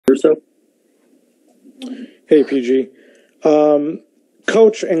so. Hey, PG.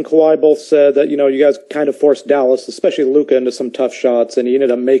 Coach and Kawhi both said that, you guys kind of forced Dallas, especially Luka, into some tough shots, and he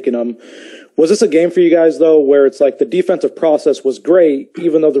ended up making them. Was this a game for you guys, though, where it's like the defensive process was great,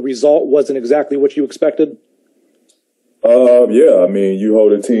 even though the result wasn't exactly what you expected? Yeah, I mean, you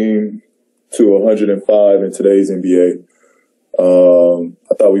hold a team to 105 in today's NBA.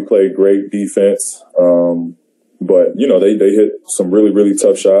 I thought we played great defense, but, they hit some really, really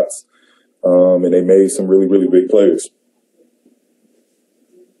tough shots, and they made some really, really big plays.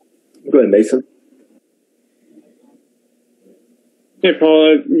 Go ahead, Mason. Hey,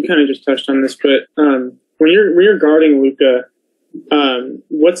 Paul, you kind of just touched on this, but when you're guarding Luka,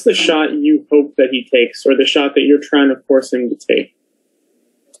 what's the shot you hope that he takes, or the shot that you're trying to force him to take?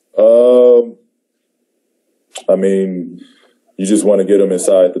 I mean, you just want to get him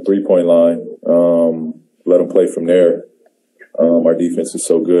inside the 3-point line, let him play from there. Our defense is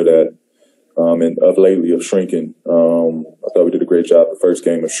so good at, and of lately, of shrinking. I thought we did a great job the first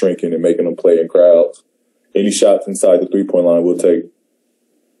game of shrinking and making them play in crowds. Any shots inside the 3-point line we'll take.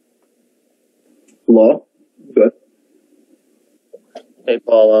 Law, good. Hey,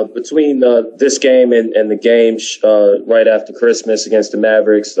 Paul, between this game and the game right after Christmas against the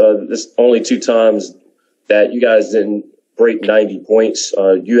Mavericks, this only 2 times that you guys didn't break 90 points.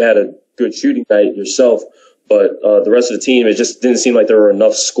 You had a good shooting night yourself, but the rest of the team, it just didn't seem like there were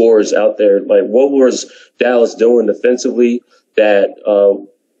enough scores out there. Like, what was Dallas doing defensively that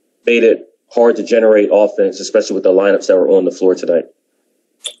made it hard to generate offense, especially with the lineups that were on the floor tonight?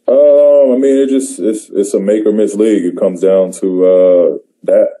 I mean, it's a make or miss league. It comes down to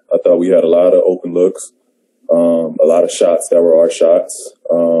that. I thought we had a lot of open looks, a lot of shots that were our shots.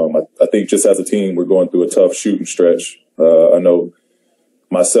 I think just as a team, we're going through a tough shooting stretch. I know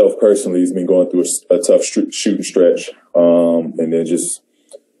myself personally has been going through a tough shooting stretch, and then just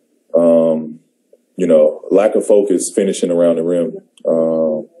lack of focus finishing around the rim.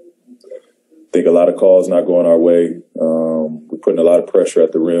 I think a lot of calls not going our way. We're putting a lot of pressure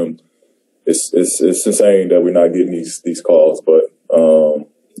at the rim. It's insane that we're not getting these calls, but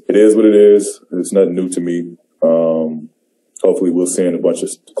it is what it is. It's nothing new to me. Hopefully we'll send a bunch of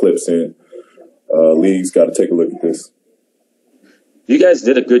clips in. League's got to take a look at this. You guys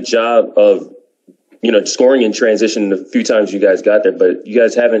did a good job of, scoring in transition the few times you guys got there, but you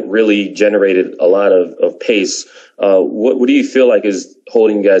guys haven't really generated a lot of pace. What do you feel like is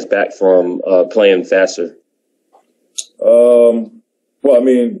holding you guys back from playing faster? Well, I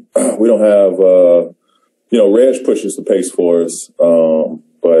mean, we don't have, Reg pushes the pace for us.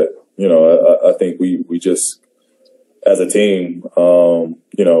 But, I think we just, as a team, I'm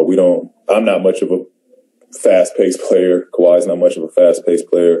not much of a fast-paced player. Kawhi's not much of a fast-paced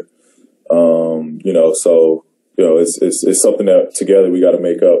player. It's something that together we got to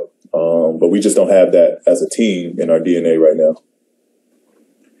make up. But we just don't have that as a team in our DNA right now.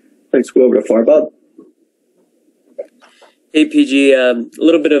 Thanks. Go over to Farbod. Hey, PG, a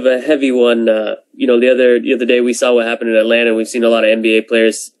little bit of a heavy one. The other day we saw what happened in Atlanta. We've seen a lot of NBA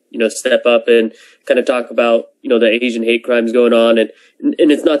players, step up and kind of talk about, the Asian hate crimes going on. And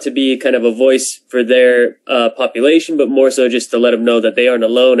it's not to be kind of a voice for their population, but more so just to let them know that they aren't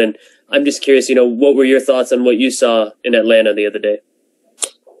alone. And I'm just curious, what were your thoughts on what you saw in Atlanta the other day?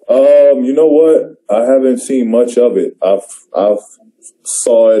 You know what? I haven't seen much of it. I've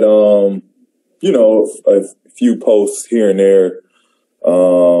saw it, a few posts here and there.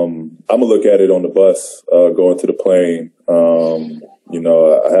 I'm gonna look at it on the bus, going to the plane.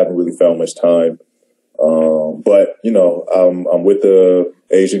 I haven't really found much time. But I'm with the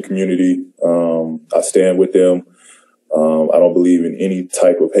Asian community. I stand with them. I don't believe in any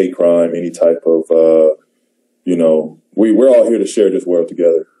type of hate crime, any type of, we're all here to share this world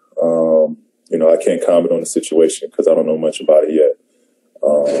together. I can't comment on the situation because I don't know much about it yet.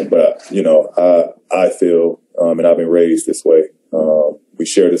 But I feel, and I've been raised this way. We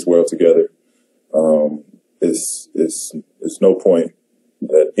share this world together. It's no point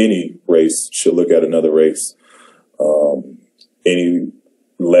that any race should look at another race any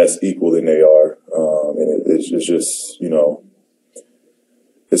less equal than they are. And it's just,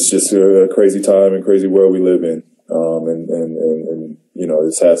 it's just a crazy time and crazy world we live in. And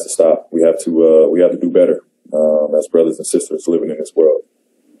this has to stop. We have to do better as brothers and sisters living in this world.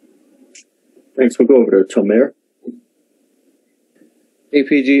 Thanks. We'll go over to Tomer. Hey,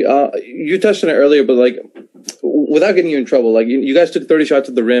 PG, you touched on it earlier, but without getting you in trouble, you guys took 30 shots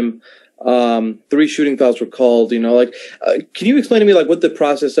at the rim. 3 shooting fouls were called. Can you explain to me what the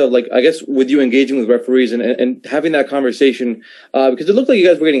process of I guess with you engaging with referees and having that conversation, because it looked like you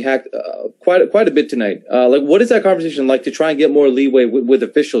guys were getting hacked quite a bit tonight. What is that conversation like to try and get more leeway with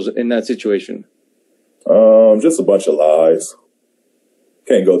officials in that situation? Just a bunch of lies.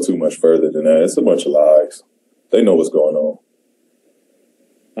 Can't go too much further than that. It's a bunch of lies. They know what's going on.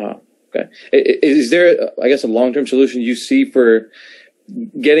 Okay. Is there, I guess, a long-term solution you see for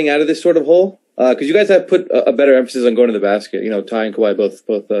getting out of this sort of hole? Because you guys have put a better emphasis on going to the basket. Ty and Kawhi both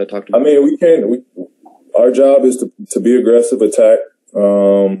talked about. I mean, our job is to be aggressive, attack.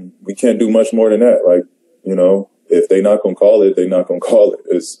 We can't do much more than that. If they're not gonna call it, they're not gonna call it.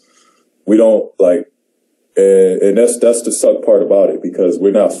 We don't and that's the suck part about it, because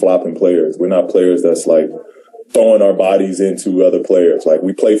we're not flopping players. We're not players that's throwing our bodies into other players.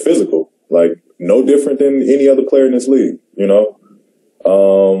 We play physical, no different than any other player in this league.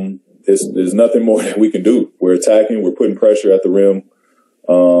 There's nothing more that we can do. We're attacking. We're putting pressure at the rim.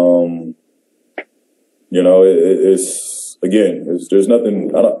 There's nothing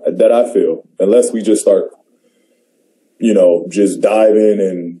that I feel, unless we just start, just diving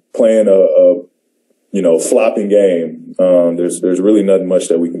and playing a flopping game. There's really nothing much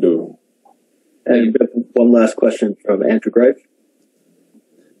that we can do. And you've got one last question from Andrew Graves.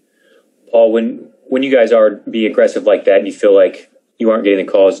 Paul, when you guys are being aggressive like that and you feel like you aren't getting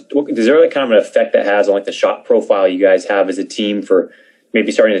the calls, is there kind of an effect that has on the shot profile you guys have as a team for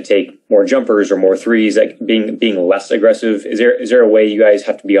maybe starting to take more jumpers or more threes, being less aggressive? Is there a way you guys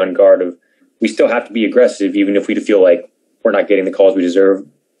have to be on guard of, we still have to be aggressive even if we feel like we're not getting the calls we deserve?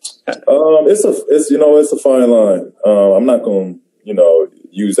 It's a fine line. I'm not going to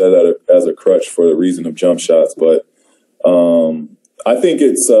use that as a crutch for the reason of jump shots, but I think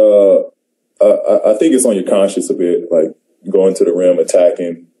it's on your conscience a bit, going to the rim,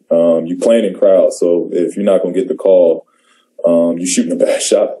 attacking. You playing in crowd, so if you're not going to get the call, you're shooting a bad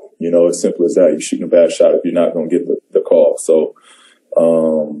shot. As simple as that. You're shooting a bad shot if you're not going to get the call. So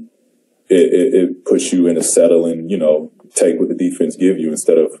it puts you in a settling, take what the defense give you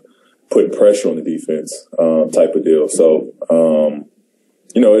instead of putting pressure on the defense type of deal. So,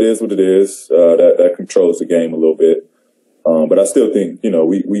 it is what it is. That controls the game a little bit. But I still think,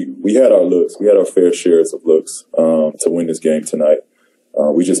 we had our looks. We had our fair shares of looks to win this game tonight.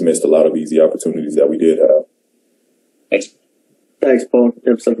 We just missed a lot of easy opportunities that we did have. Thanks. Thanks, Paul.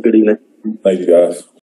 Have a good evening. Thank you, guys.